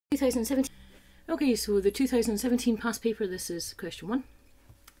2017. Okay, so the 2017 past paper, this is question 1.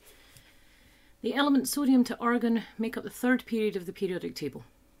 The elements sodium to argon make up the third period of the periodic table.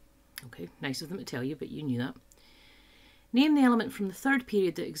 Okay, nice of them to tell you, but you knew that. Name the element from the third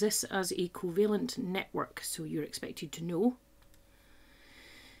period that exists as a covalent network. So you're expected to know.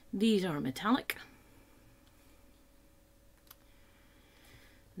 These are metallic.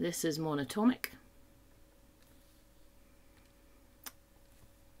 This is monatomic.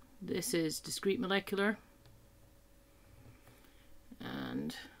 This is discrete molecular.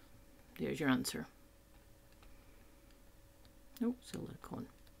 And there's your answer. Oh, silicon.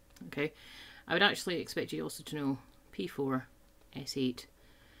 Okay. I would actually expect you also to know P4, S8,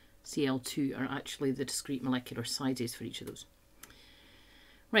 Cl2 are actually the discrete molecular sizes for each of those.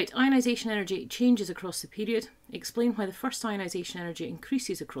 Right, ionization energy changes across the period. Explain why the first ionization energy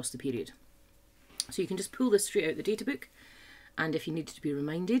increases across the period. So you can just pull this straight out the data book, and if you need to be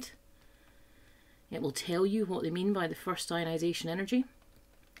reminded, it will tell you what they mean by the first ionization energy.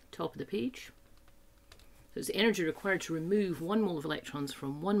 Top of the page. So it's the energy required to remove 1 mole of electrons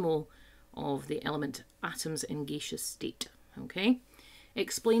from 1 mole of the element atoms in gaseous state. Okay?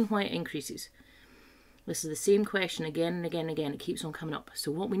 Explain why it increases. This is the same question again and again and again. It keeps on coming up. So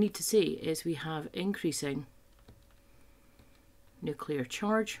what we need to say is we have increasing nuclear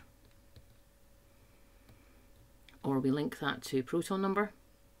charge, or we link that to proton number,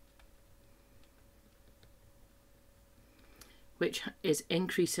 which is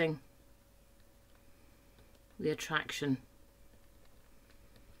increasing the attraction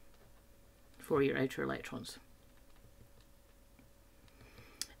for your outer electrons.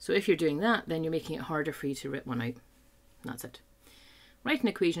 So if you're doing that, then you're making it harder for you to rip one out. That's it. Write an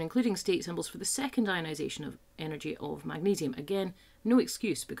equation including state symbols for the second ionization of energy of magnesium. Again, no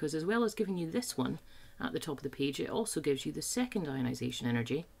excuse, because as well as giving you this one at the top of the page, it also gives you the second ionization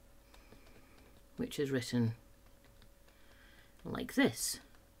energy, which is written like this.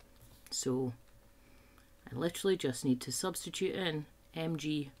 So I literally just need to substitute in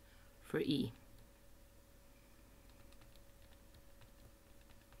Mg for E.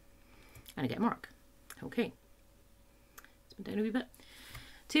 And I get a mark. Okay. Let's put down a wee bit.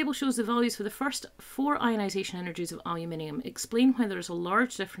 Table shows the values for the first 4 ionization energies of aluminium. Explain why there is a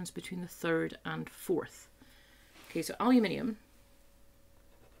large difference between the third and fourth. Okay, so aluminium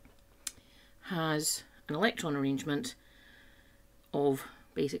has an electron arrangement of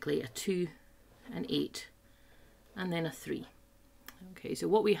basically a 2, an 8, and then a 3. Okay, so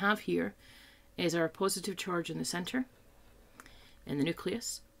what we have here is our positive charge in the center, in the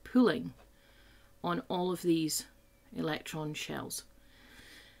nucleus, pulling on all of these electron shells.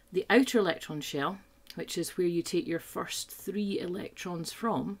 The outer electron shell, which is where you take your first 3 electrons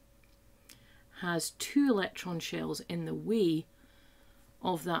from, has 2 electron shells in the way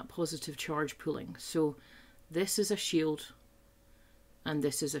of that positive charge pulling. So this is a shield and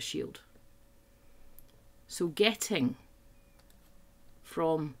this is a shield. So getting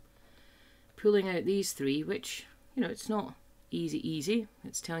from pulling out these 3, which, you know, it's not easy.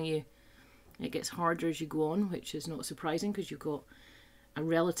 It's telling you it gets harder as you go on, which is not surprising because you've got a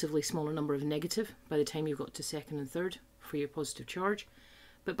relatively smaller number of negative by the time you've got to second and third for your positive charge.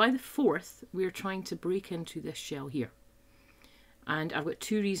 But by the fourth, we're trying to break into this shell here. And I've got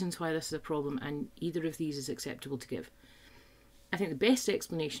 2 reasons why this is a problem, and either of these is acceptable to give. I think the best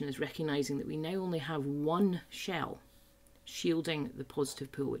explanation is recognising that we now only have 1 shell shielding the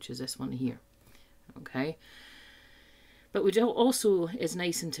positive pull, which is this one here. Okay. But what also is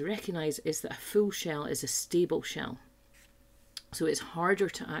nice and to recognise is that a full shell is a stable shell. So it's harder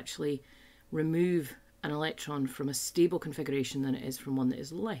to actually remove an electron from a stable configuration than it is from one that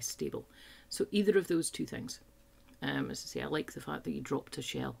is less stable. So either of those 2 things. As I say, I like the fact that you dropped a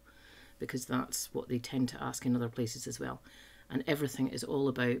shell, because that's what they tend to ask in other places as well. And everything is all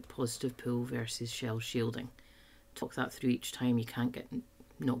about positive pull versus shell shielding. Talk that through each time, you can't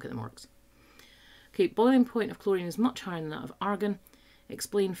not get the marks. Okay, boiling point of chlorine is much higher than that of argon.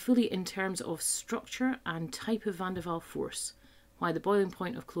 Explain fully in terms of structure and type of van der Waals force why the boiling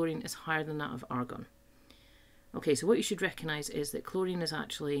point of chlorine is higher than that of argon. Okay, so what you should recognise is that chlorine is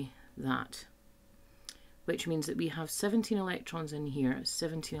actually that, which means that we have 17 electrons in here,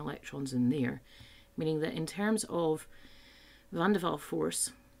 17 electrons in there, meaning that in terms of van der Waals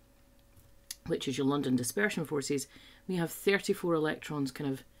force, which is your London dispersion forces, we have 34 electrons kind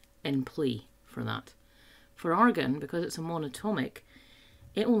of in play for that. For argon, because it's a monatomic,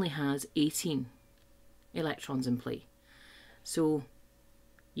 it only has 18 electrons in play. So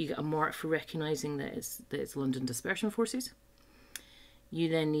you get a mark for recognising that it's London dispersion forces. You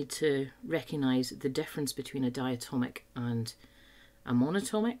then need to recognise the difference between a diatomic and a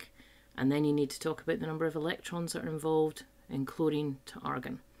monatomic, and then you need to talk about the number of electrons that are involved in chlorine to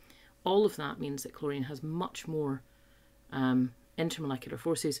argon. All of that means that chlorine has much more intermolecular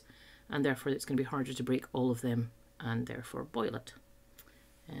forces, and therefore it's going to be harder to break all of them and therefore boil it.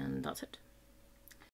 And that's it.